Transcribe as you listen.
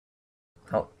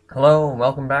Hello and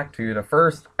welcome back to the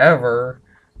first ever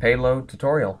payload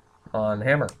tutorial on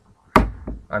Hammer.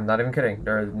 I'm not even kidding.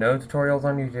 There are no tutorials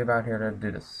on YouTube out here to do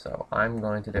this, so I'm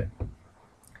going to do it.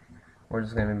 We're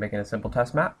just going to be making a simple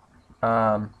test map.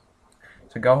 So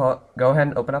go ahead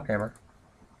and open up Hammer.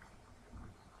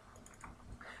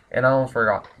 And I almost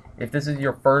forgot. If this is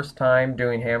your first time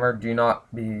doing Hammer, do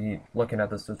not be looking at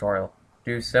this tutorial.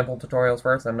 Do simple tutorials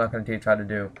first. I'm not going to teach how to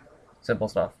do simple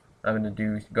stuff. I'm going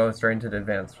to go straight into the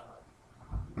advanced.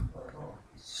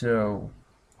 So,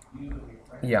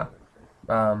 yeah.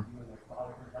 I'm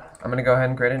going to go ahead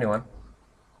and create a new one.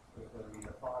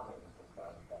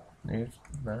 Use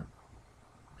that.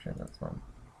 Shit, that's fun.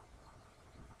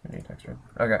 New texture.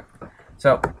 Okay.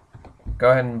 So, go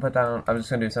ahead and put down. I'm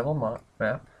just going to do a simple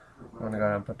map. I'm going to go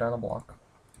ahead and put down a block.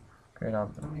 Create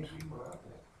object.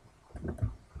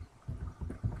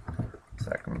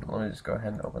 Second, let me just go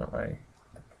ahead and open up my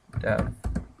dev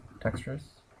textures.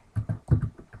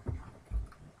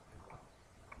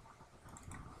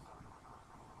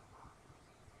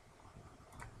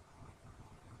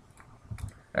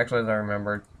 Actually, as I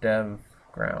remember, dev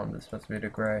ground is supposed to be the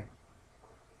gray.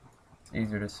 It's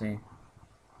easier to see.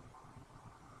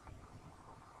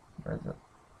 Where is it?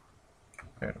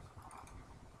 There it is.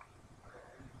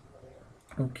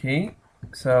 Okay,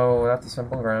 so that's a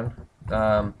simple ground.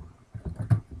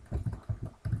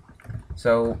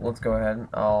 So let's go ahead.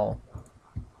 I'm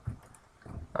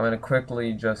gonna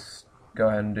quickly just go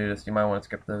ahead and do this. You might want to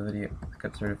skip through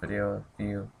the video a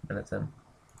few minutes in.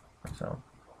 So,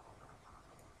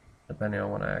 depending on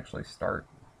when I actually start.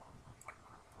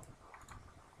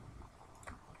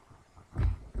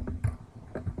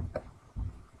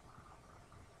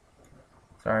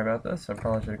 Sorry about this. I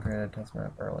probably should have created a test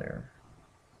map earlier.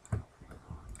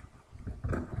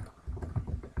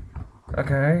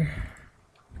 Okay.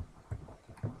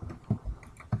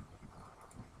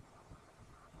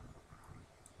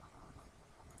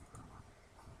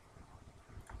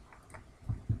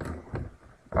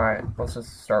 Alright, let's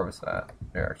just start with that.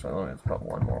 Here, actually, let me just put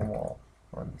one more wall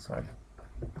on the side.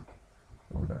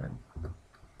 We'll go ahead.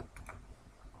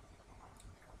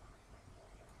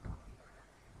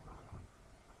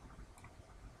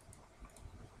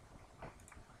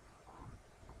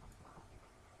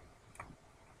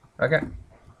 Okay.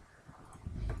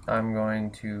 I'm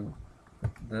going to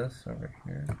put this over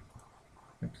here.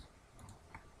 Oops.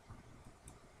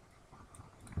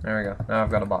 There we go. Now I've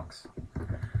got a box.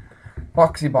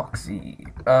 Boxy.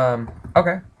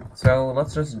 Okay, so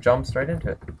let's just jump straight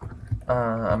into it.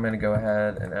 I'm gonna go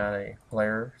ahead and add a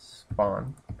player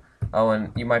spawn. Oh,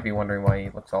 and you might be wondering why he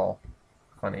looks all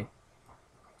funny.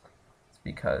 It's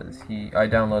because I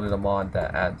downloaded a mod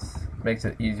that makes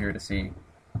it easier to see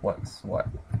what's what.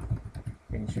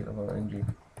 You can shoot a little NG.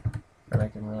 That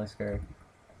makes him really scary.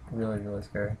 Really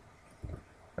scary.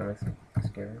 That makes him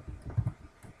scary.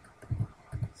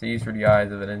 It's used for the eyes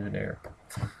of an engineer.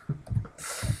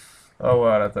 Oh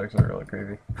wow, that's actually really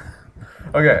creepy.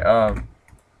 Okay,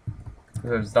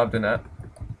 so stop doing that.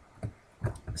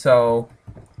 So,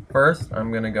 first,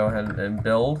 I'm gonna go ahead and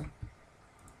build.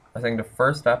 I think the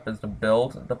first step is to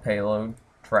build the payload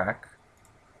track.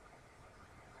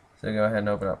 So go ahead and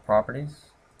open up properties.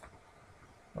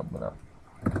 Open up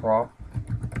prop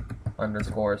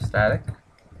 _ static.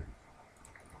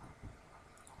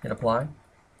 Hit apply.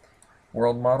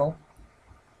 World model.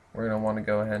 We're going to want to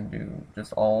go ahead and do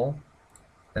just all,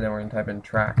 and then we're going to type in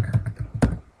track.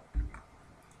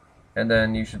 And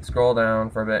then you should scroll down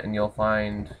for a bit and you'll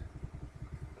find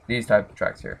these type of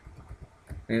tracks here.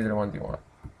 These are the ones you want.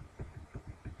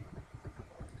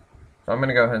 So I'm going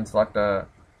to go ahead and select a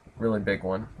really big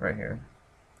one right here.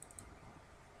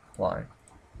 Apply.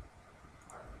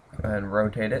 Go ahead and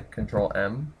rotate it, Control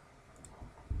M.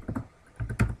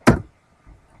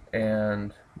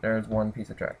 And there's one piece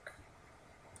of track.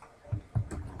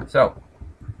 So,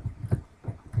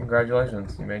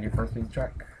 congratulations, you made your first piece of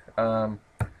track. And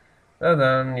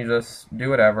then you just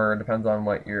do whatever, it depends on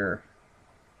what your,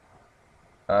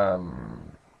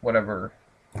 what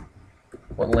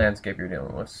landscape you're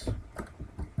dealing with.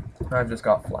 I've just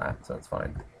got flat, so it's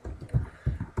fine.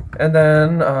 And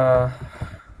then,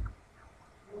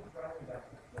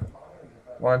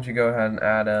 why don't you go ahead and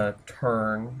add a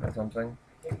turn or something.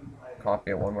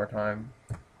 Copy it one more time.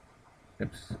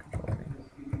 Oops, Control V.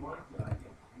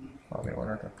 Copy it one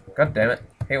more time. God damn it.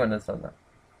 I hate when this does that.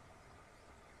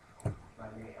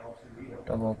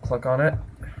 Double click on it.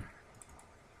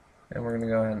 And we're going to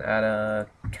go ahead and add a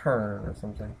turn or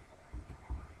something.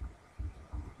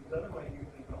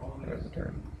 Where's the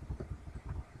turn?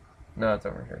 No, it's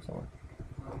over here somewhere.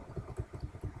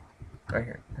 Right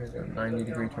here. Here's a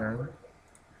 90-degree turn.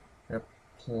 Yep.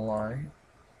 apply.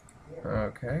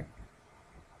 Okay.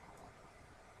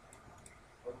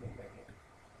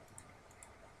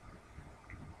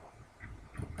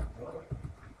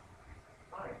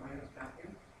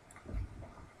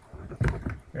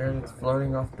 And it's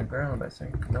floating off the ground, I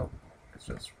think. Nope. It's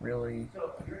just really...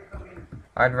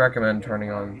 I'd recommend turning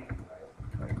on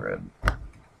my grid.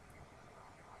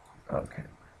 Okay.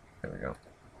 There we go.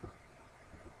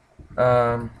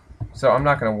 So I'm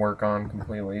not going to work on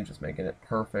completely just making it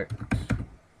perfect.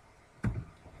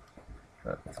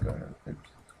 But let's go ahead. Oops.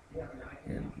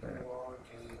 In there.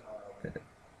 Did it.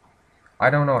 I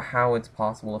don't know how it's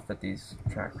possible to fit these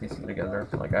track pieces together.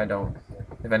 Like, I don't.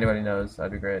 If anybody knows,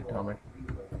 that'd be great. Tell me.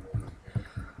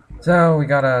 So we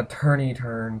got a turn.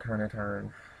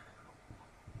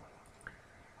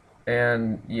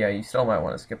 And yeah, you still might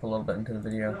want to skip a little bit into the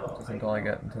video just until I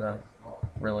get into the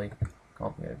really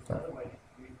complicated stuff.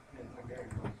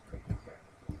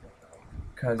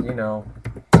 Because, you know,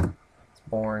 it's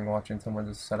boring watching someone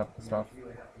just set up the stuff.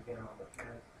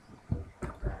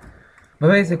 But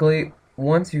basically,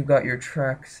 once you've got your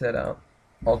track set up,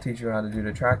 I'll teach you how to do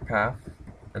the track path,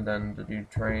 and then to do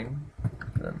train,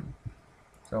 and then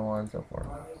so on and so forth.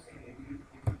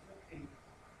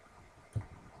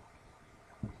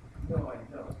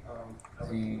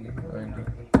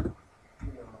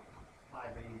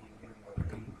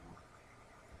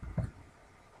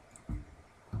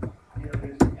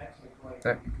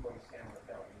 Okay.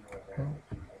 There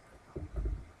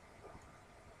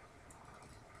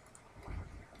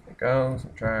it goes,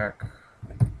 track.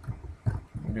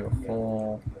 Do a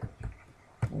full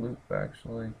loop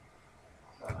actually.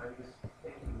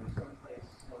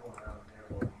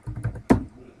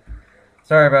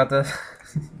 Sorry about this.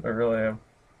 I really am.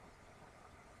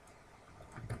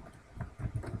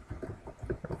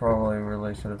 I probably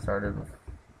really should have started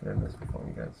doing this before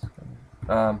you guys.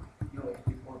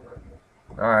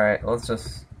 Alright,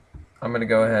 I'm gonna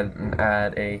go ahead and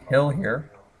add a hill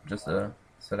here, just to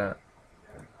sit at.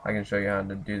 I can show you how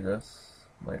to do this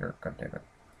later. God damn it.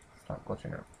 Stop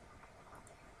glitching out.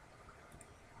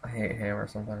 I hate hammer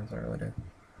sometimes, I really do.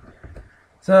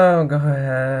 So, go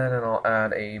ahead and I'll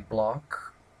add a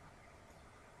block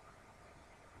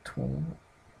tool.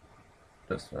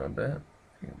 Just a bit.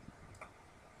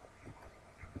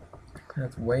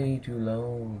 That's way too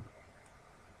low.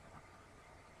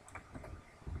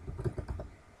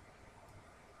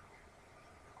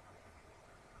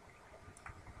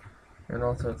 And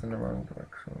also it's in the wrong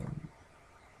direction.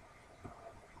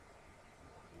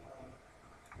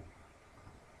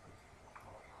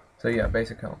 So yeah,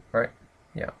 basic count, right?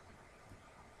 Yeah.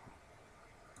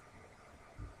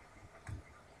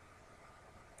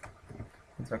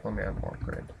 In fact, let me add more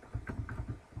grid.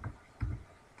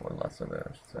 Or less of it,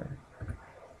 I should say.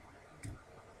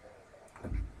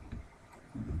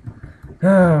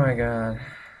 Oh my god.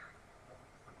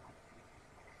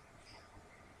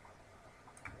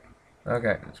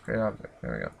 Okay, just create object.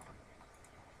 There we go.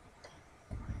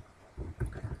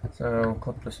 So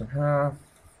clip this in half.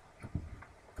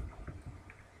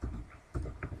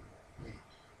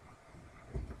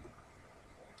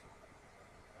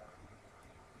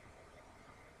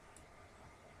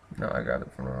 No, I got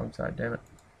it from the wrong side, damn it.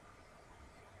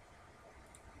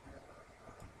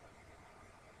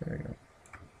 There we go.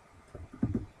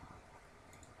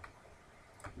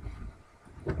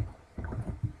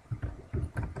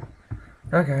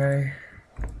 Okay.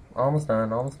 Almost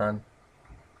done, almost done.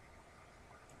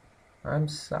 I'm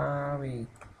sorry.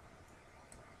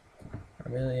 I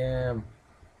really am.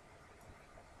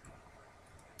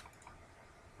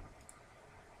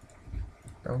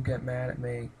 Don't get mad at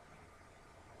me.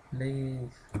 Please.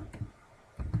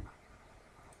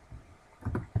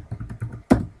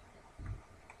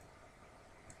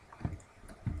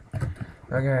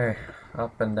 Okay,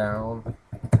 up and down.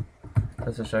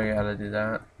 Just to show you how to do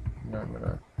that. Now I'm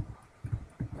gonna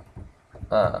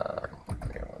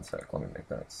hang on one sec, let me make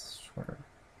that shorter.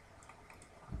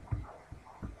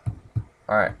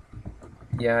 Alright.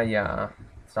 Yeah.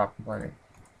 Stop complaining.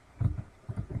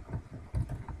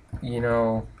 You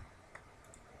know,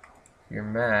 if you're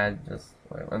mad, just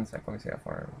wait one sec, let me see how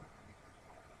far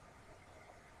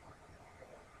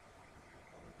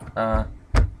I'm.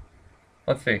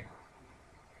 Let's see.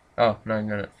 Oh, 9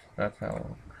 minutes. That's how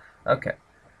long. Okay.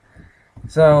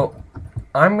 So,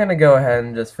 I'm gonna go ahead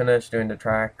and just finish doing the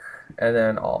track, and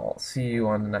then I'll see you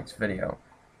on the next video.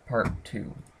 Part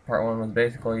 2. Part 1 was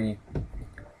basically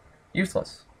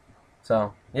useless.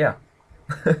 So, yeah.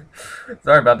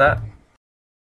 Sorry about that.